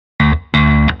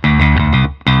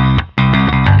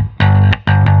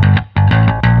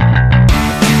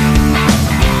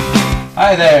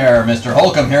Hi there, Mr.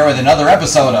 Holcomb here with another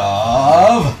episode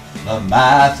of The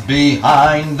Math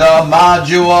Behind the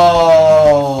Modules.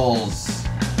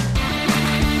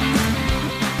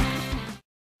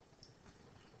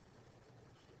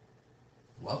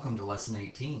 Welcome to Lesson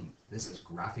 18. This is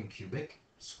graphing cubic,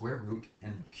 square root,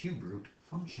 and cube root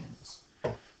functions.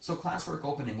 So classwork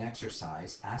opening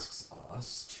exercise asks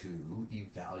us to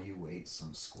evaluate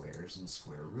some squares and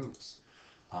square roots.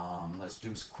 Let's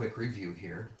do a quick review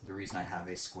here. The reason I have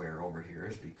a square over here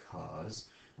is because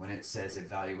when it says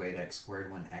evaluate x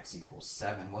squared when x equals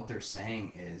 7, what they're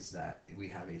saying is that we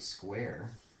have a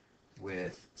square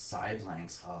with side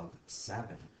lengths of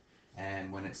 7.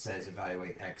 And when it says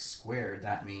evaluate x squared,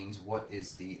 that means what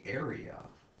is the area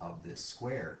of this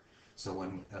square. So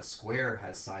when a square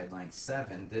has side length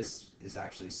 7, this is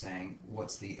actually saying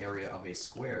what's the area of a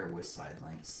square with side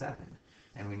length 7.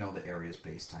 And we know the area is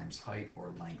base times height,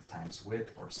 or length times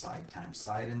width, or side times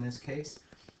side in this case.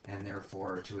 And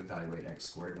therefore, to evaluate x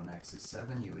squared when x is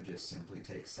 7, you would just simply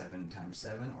take 7 times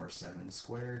 7, or 7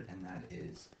 squared, and that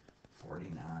is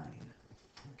 49.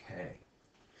 Okay.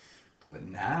 But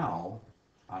now,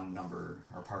 on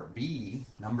part B,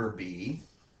 number B,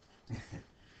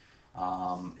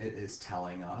 it is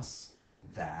telling us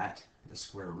that the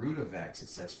square root of x, it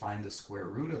says find the square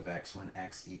root of x when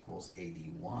x equals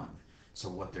 81. So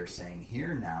what they're saying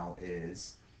here now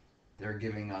is they're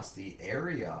giving us the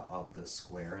area of the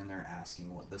square and they're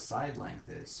asking what the side length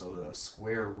is. So the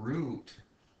square root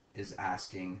is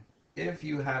asking, if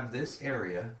you have this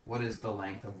area, what is the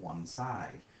length of one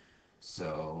side?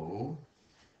 So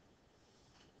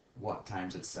what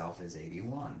times itself is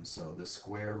 81? So the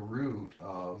square root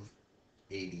of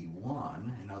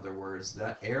 81, in other words,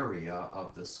 the area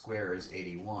of the square is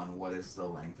 81. What is the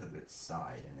length of its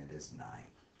side? And it is 9.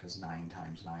 Because 9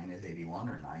 times 9 is 81,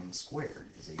 or 9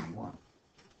 squared is 81.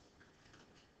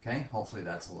 Okay, hopefully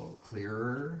that's a little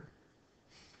clearer.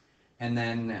 And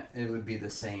then it would be the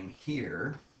same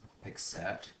here,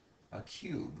 except a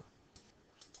cube.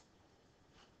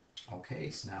 Okay,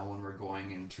 so now when we're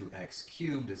going into x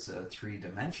cubed, it's a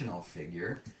three-dimensional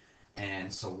figure.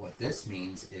 And so what this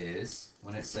means is,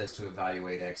 when it says to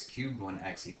evaluate x cubed when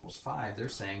x equals 5, they're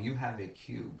saying you have a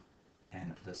cube,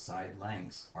 and the side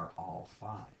lengths are all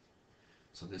 5.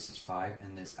 So this is 5,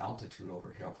 and this altitude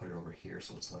over here, I'll put it over here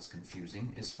so it's less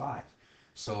confusing, is 5.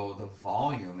 So the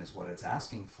volume is what it's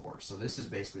asking for. So this is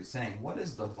basically saying, what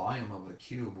is the volume of a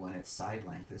cube when its side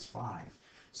length is 5?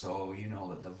 So you know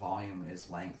that the volume is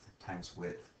length times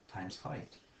width times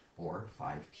height, or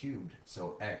 5 cubed.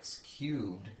 So x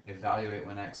cubed, evaluate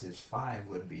when x is 5,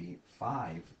 would be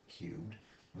 5 cubed,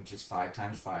 which is 5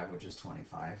 times 5, which is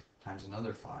 25, times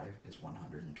another 5 is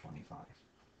 125.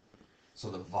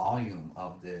 So the volume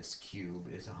of this cube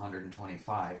is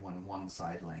 125 when one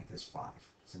side length is 5,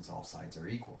 since all sides are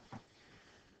equal.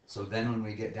 So then when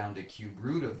we get down to cube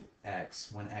root of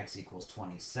x, when x equals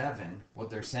 27,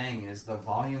 what they're saying is the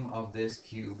volume of this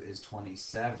cube is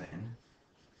 27.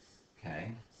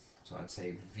 Okay, so I'd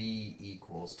say v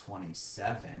equals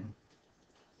 27.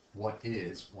 What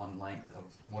is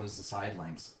what is the side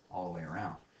lengths all the way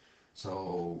around?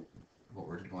 So what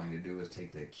we're going to do is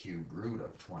take the cube root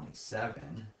of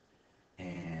 27,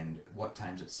 and what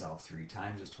times itself 3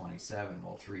 times is 27.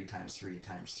 Well, 3 times 3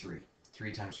 times 3.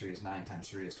 3 times 3 is 9 times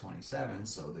 3 is 27,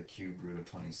 so the cube root of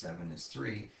 27 is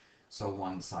 3. So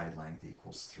one side length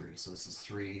equals 3. So this is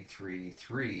 3, 3,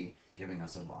 3, giving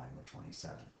us a volume of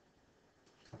 27.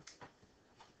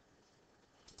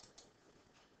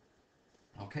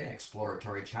 Okay,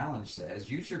 exploratory challenge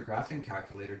says, use your graphing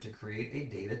calculator to create a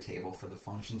data table for the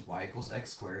functions y equals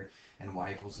x squared and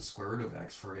y equals the square root of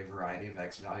x for a variety of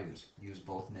x values. Use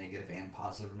both negative and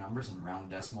positive numbers and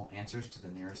round decimal answers to the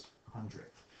nearest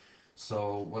hundredth.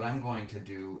 So what I'm going to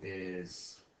do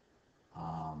is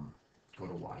go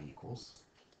to y equals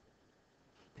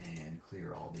and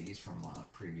clear all these from a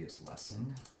previous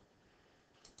lesson.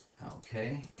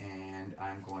 Okay, and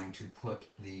I'm going to put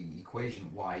the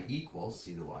equation y equals,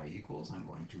 see the y equals, I'm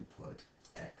going to put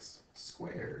x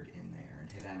squared in there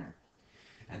and hit enter.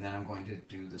 And then I'm going to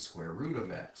do the square root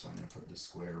of x. So I'm going to put the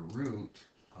square root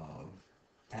of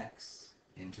x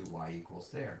into y equals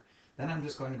there. Then I'm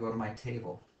just going to go to my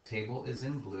table. Table is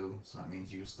in blue, so that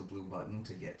means use the blue button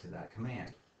to get to that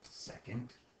command. Second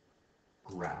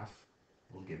graph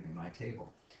will give me my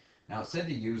table. Now it said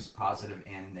to use positive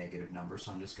and negative numbers,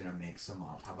 so I'm just going to make some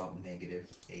up. How about negative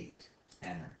 8,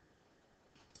 enter.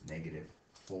 Negative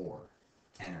 4,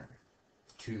 enter.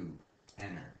 2,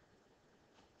 enter.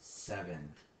 7,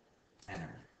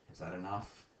 enter. Is that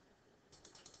enough?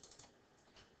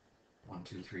 1,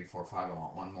 2, 3, 4, 5. I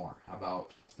want one more. How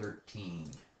about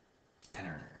 13,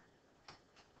 enter.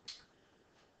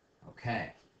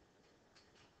 Okay,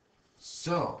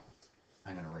 so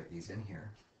I'm going to write these in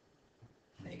here.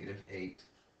 -8,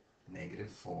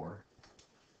 -4.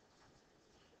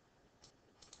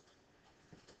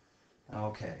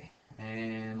 Okay,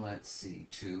 and let's see,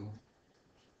 2,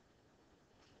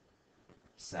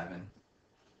 7,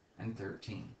 and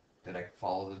 13. Did I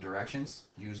follow the directions?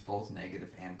 Use both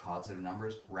negative and positive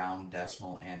numbers. Round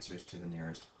decimal answers to the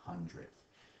nearest hundredth.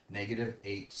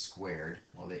 -8 squared,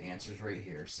 well, the answer's right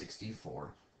here,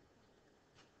 64.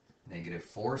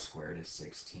 -4 squared is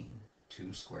 16.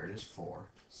 2 squared is 4.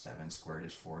 7 squared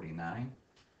is 49.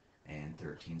 And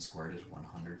 13 squared is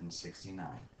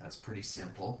 169. That's pretty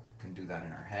simple. We can do that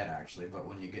in our head, actually, but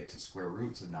when you get to square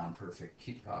roots of non-perfect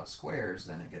squares,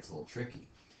 then it gets a little tricky.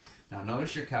 Now,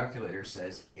 notice your calculator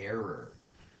says error.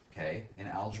 Okay, in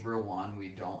Algebra 1, we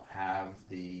don't have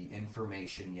the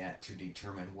information yet to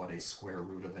determine what a square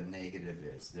root of a negative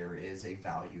is. There is a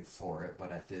value for it,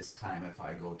 but at this time, if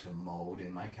I go to mode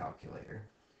in my calculator,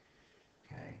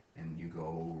 okay, and you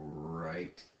go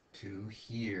right to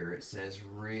here, it says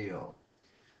real.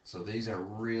 So these are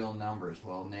real numbers.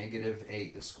 Well,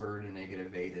 -8, the square root of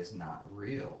 -8 is not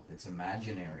real. It's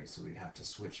imaginary, so we'd have to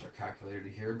switch our calculator to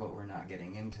here, but we're not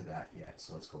getting into that yet.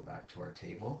 So let's go back to our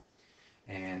table.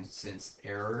 And since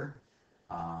error,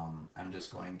 I'm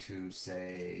just going to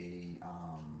say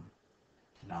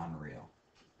non-real.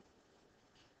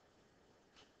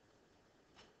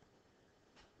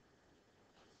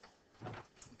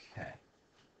 Okay.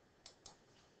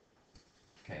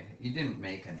 Okay, you didn't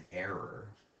make an error.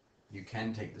 You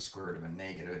can take the square root of a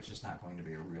negative, it's just not going to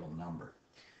be a real number.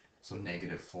 So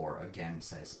 -4 again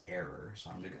says error,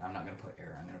 so I'm not going to put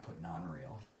error, I'm going to put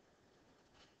non-real.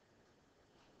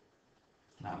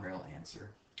 Non-real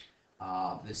answer.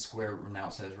 This square now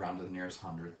says round to the nearest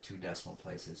hundredth, 2 decimal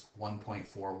places.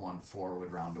 1.414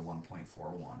 would round to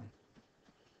 1.41.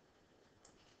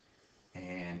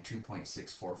 And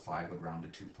 2.645 would round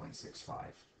to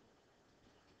 2.65.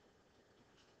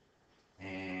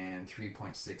 And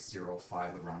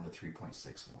 3.605 would round to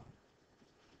 3.61.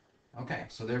 Okay,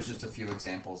 so there's just a few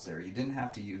examples there. You didn't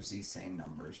have to use these same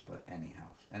numbers, but anyhow.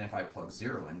 And if I plug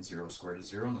 0 in, 0 squared is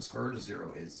 0, and the square root of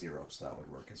 0 is 0, so that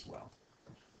would work as well.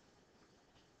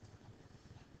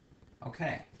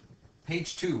 Okay,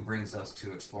 page 2 brings us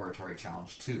to exploratory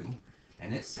challenge 2,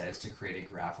 and it says to create a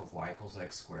graph of y equals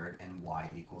x squared and y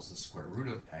equals the square root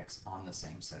of x on the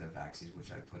same set of axes,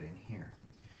 which I put in here.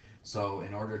 So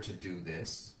in order to do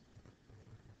this,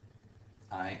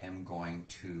 I am going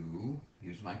to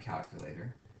use my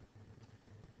calculator,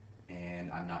 and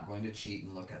I'm not going to cheat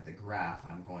and look at the graph.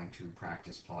 I'm going to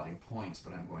practice plotting points,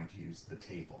 but I'm going to use the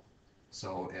table.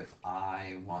 So if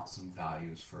I want some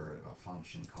values for a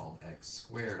function called x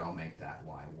squared, I'll make that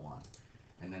y1.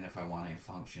 And then if I want a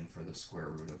function for the square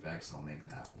root of x, I'll make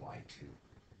that y2.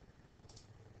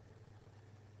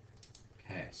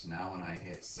 Okay, so now when I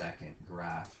hit second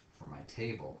graph for my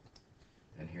table,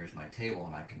 then here's my table,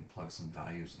 and I can plug some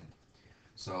values in.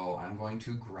 So I'm going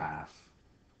to graph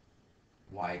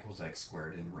y equals x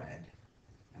squared in red.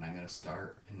 And I'm going to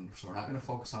start, and so we're not going to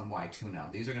focus on y2 now.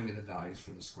 These are going to be the values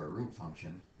for the square root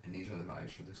function, and these are the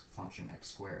values for this function x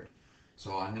squared.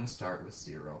 So I'm going to start with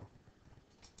 0.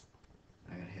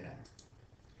 I'm going to hit enter.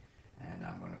 And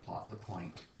I'm going to plot the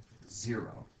point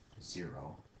 0,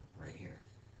 0 right here.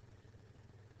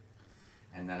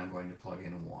 And then I'm going to plug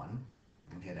in 1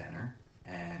 and hit enter.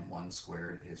 And 1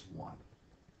 squared is 1.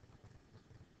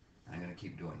 I'm going to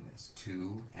keep doing this.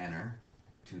 2, enter.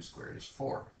 2 squared is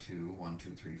 4. 2, 1,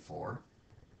 2, 3, 4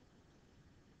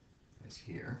 is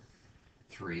here.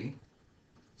 3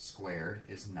 squared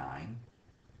is 9.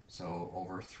 So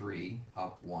over 3,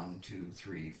 up 1, 2,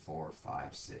 3, 4,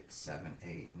 5, 6, 7,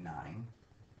 8, 9.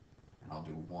 And I'll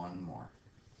do one more.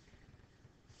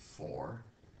 4,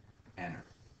 enter,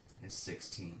 is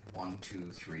 16. 1,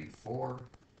 2, 3, 4.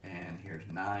 And here's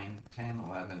 9, 10,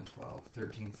 11, 12,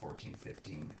 13, 14,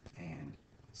 15, and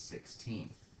 16.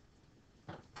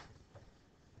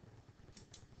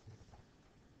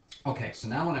 Okay, so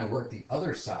now when I work the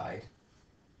other side,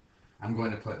 I'm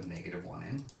going to put -1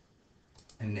 in.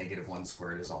 And -1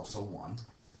 squared is also 1.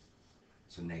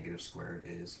 So negative squared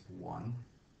is 1.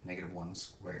 -1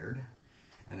 squared.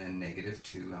 And then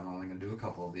 -2, I'm only going to do a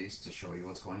couple of these to show you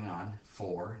what's going on.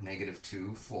 4,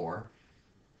 -2, 4.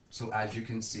 So as you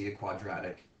can see, a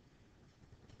quadratic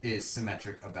is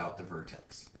symmetric about the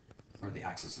vertex, or the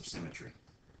axis of symmetry.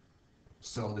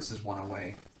 So this is 1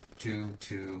 away, 2,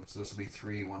 2, so this will be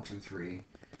 3, 1, 2, 3.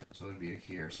 So it would be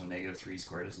here. So -3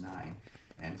 squared is 9.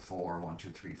 And 4, 1,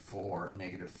 2, 3, 4,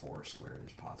 -4 squared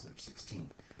is positive 16.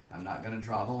 I'm not going to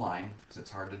draw the line, because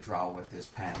it's hard to draw with this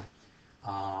pen.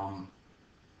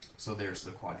 So there's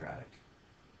the quadratic,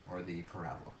 or the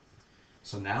parabola.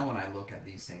 So now when I look at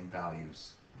these same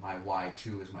values, my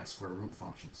y2 is my square root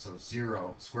function. So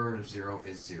 0, square root of 0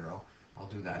 is 0. I'll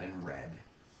do that in red.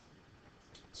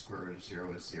 Square root of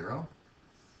 0 is 0.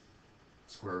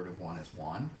 Square root of 1 is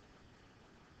 1.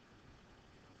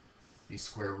 The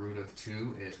square root of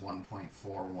 2 is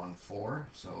 1.414,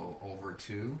 so over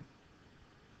 2.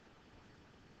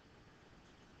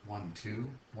 1, 2.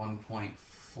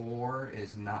 1.4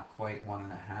 is not quite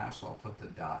 1.5, so I'll put the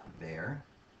dot there.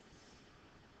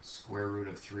 Square root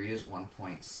of 3 is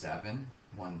 1.7.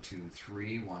 1, 2,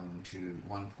 3. 1, 2,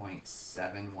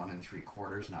 1.7, 1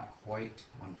 3/4, not quite.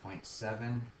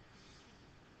 1.7.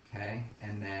 Okay,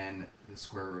 and then the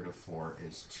square root of 4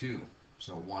 is 2.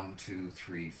 So 1, 2,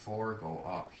 3, 4 go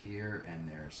up here, and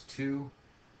there's 2.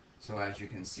 So as you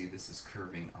can see, this is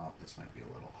curving up. This might be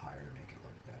a little higher to make it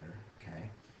look better. Okay,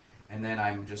 and then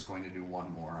I'm just going to do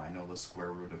one more. I know the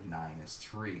square root of 9 is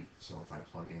 3. So if I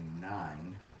plug in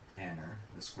 9, enter,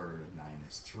 the square root of 9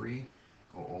 is 3.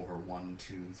 Go over 1,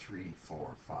 2, 3,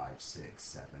 4, 5, 6,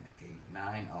 7, 8,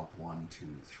 9. Up 1,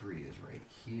 2, 3 is right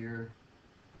here.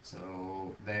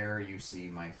 So there you see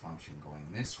my function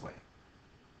going this way.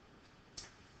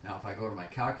 Now if I go to my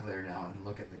calculator now and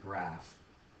look at the graph,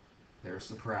 there's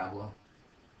the parabola,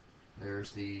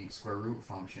 there's the square root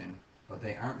function, but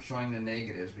they aren't showing the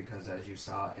negatives because as you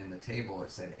saw in the table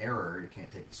it said error, you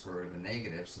can't take the square root of a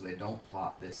negative, so they don't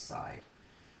plot this side.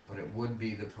 But it would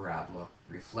be the parabola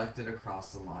reflected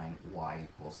across the line y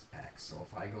equals x. So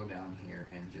if I go down here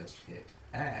and just hit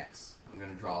x, I'm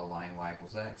going to draw a line y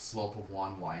equals x, slope of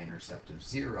 1, y-intercept of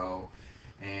 0,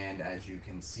 and as you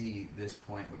can see, this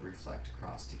point would reflect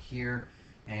across to here.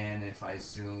 And if I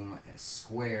zoom a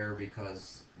square,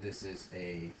 because this is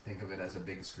think of it as a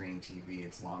big screen TV,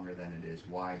 it's longer than it is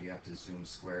wide, you have to zoom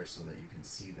square so that you can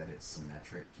see that it's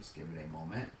symmetric. Just give it a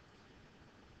moment.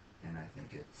 And I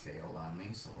think it failed on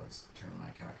me, so let's turn my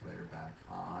calculator back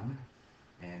on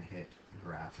and hit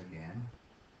graph again.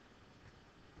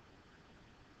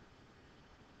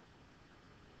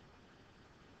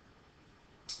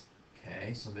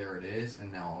 Okay, so there it is,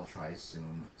 and now I'll try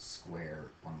zoom square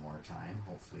one more time.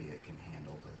 Hopefully it can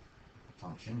handle the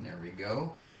function. There we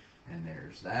go. And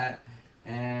there's that,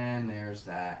 and there's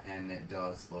that, and it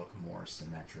does look more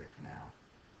symmetric now.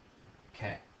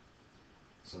 Okay,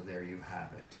 so there you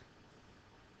have it.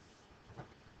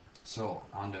 So,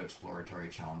 on to exploratory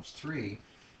challenge 3.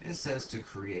 It says to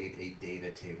create a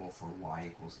data table for y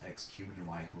equals x cubed and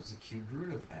y equals the cubed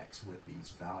root of x with these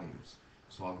values.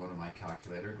 So I'll go to my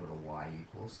calculator, go to y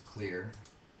equals, clear,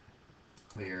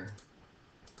 clear,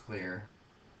 clear,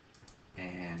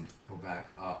 and go back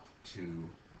up to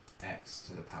x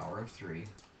to the power of 3,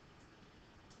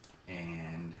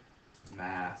 and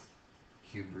math,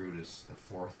 cube root is the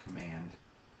fourth command,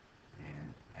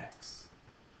 and x.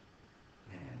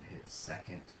 And hit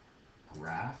second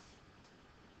graph,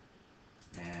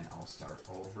 and I'll start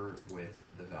over with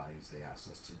the values they asked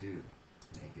us to do.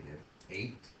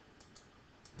 -8,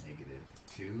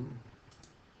 -2,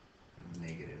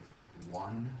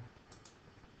 -1,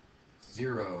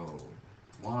 0,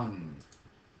 1,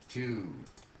 2,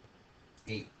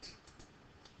 8.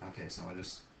 Okay, so I'll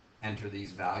just enter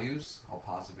these values. I'll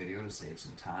pause the video to save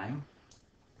some time.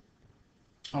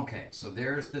 Okay, so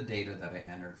there's the data that I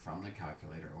entered from the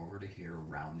calculator over to here,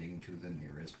 rounding to the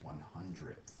nearest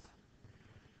 100th.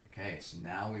 Okay, so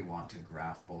now we want to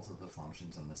graph both of the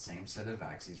functions on the same set of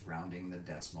axes, rounding the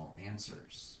decimal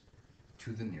answers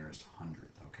to the nearest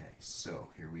 100th. Okay, so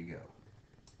here we go.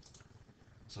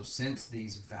 So since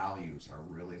these values are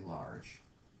really large,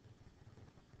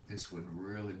 this would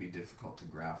really be difficult to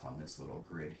graph on this little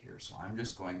grid here. So I'm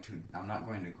not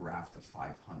going to graph the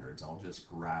 500s. I'll just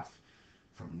graph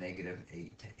from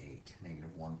 -8 to 8,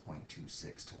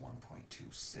 -1.26 to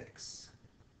 1.26.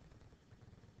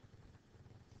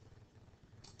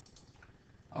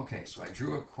 Okay, so I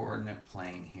drew a coordinate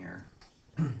plane here.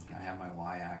 I have my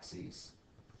y-axis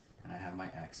and I have my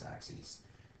x-axis,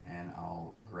 and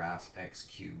I'll graph x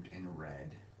cubed in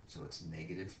red, so it's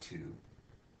 -2,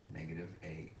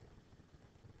 -8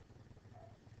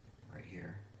 right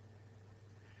here,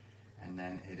 and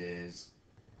then it is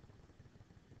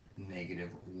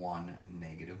 -1,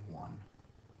 -1.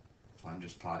 So I'm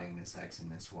just plotting this x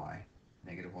and this y.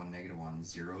 -1, -1,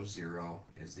 0, 0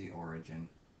 is the origin.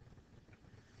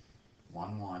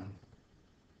 1, 1,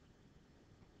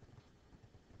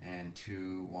 and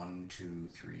 2, 1, 2,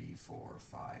 3, 4,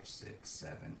 5, 6,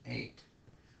 7, 8.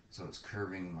 So it's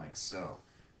curving like so.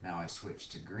 Now I switch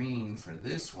to green for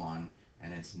this one,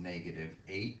 and it's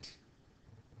 -8,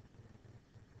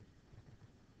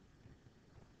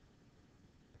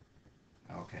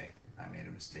 Okay, I made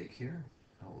a mistake here.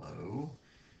 Hello.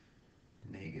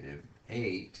 Negative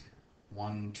 8.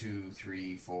 1, 2,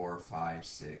 3, 4, 5,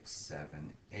 6,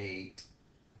 7, 8.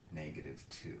 Negative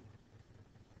 2.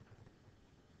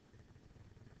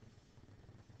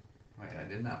 Wait, I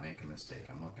did not make a mistake.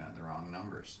 I'm looking at the wrong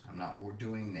numbers. We're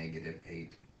doing negative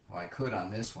 8. Well, I could on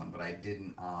this one, but I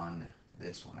didn't on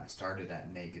this one. I started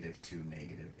at negative 2,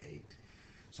 negative 8.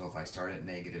 So if I start at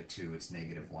negative 2, it's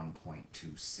negative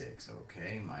 1.26.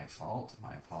 Okay, my fault.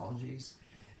 My apologies.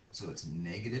 So it's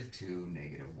negative 2,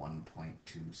 negative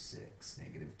 1.26.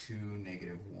 Negative 2,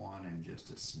 negative 1, and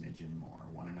just a smidgen more.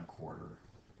 1 1/4.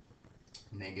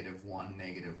 Negative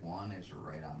 1 is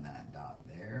right on that dot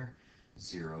there.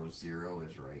 0, 0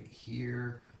 is right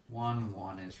here. 1,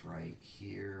 1 is right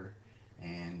here.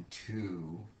 And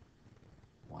 2,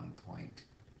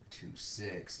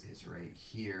 1.26 is right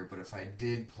here. But if I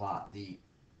did plot the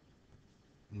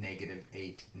negative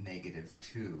 8, negative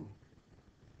 2,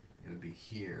 it would be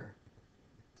here.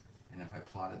 And if I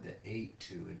plotted the 8,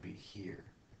 2, it'd be here.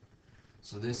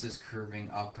 So this is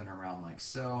curving up and around like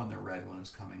so, and the red one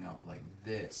is coming up like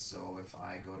this. So if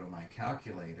I go to my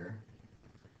calculator,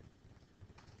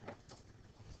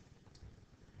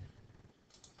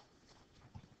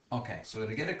 okay, so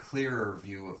to get a clearer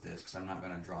view of this, because I'm not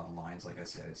going to draw the lines, like I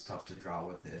said, it's tough to draw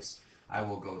with this, I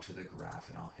will go to the graph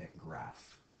and I'll hit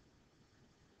graph.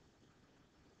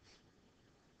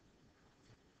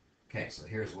 Okay, so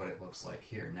here's what it looks like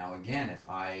here. Now again, if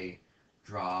I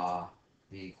draw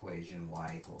the equation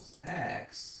y equals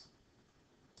x,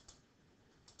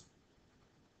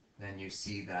 then you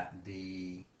see that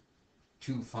the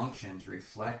two functions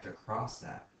reflect across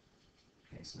that.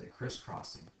 Okay, so they're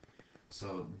crisscrossing.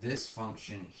 So this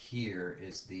function here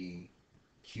is the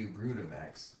cube root of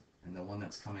x, and the one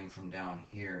that's coming from down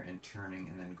here and turning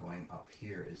and then going up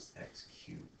here is x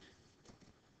cubed.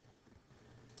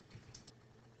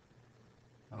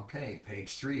 Okay,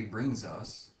 page 3 brings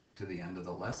us to the end of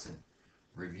the lesson.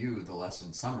 Review the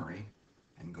lesson summary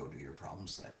and go do your problem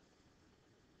set.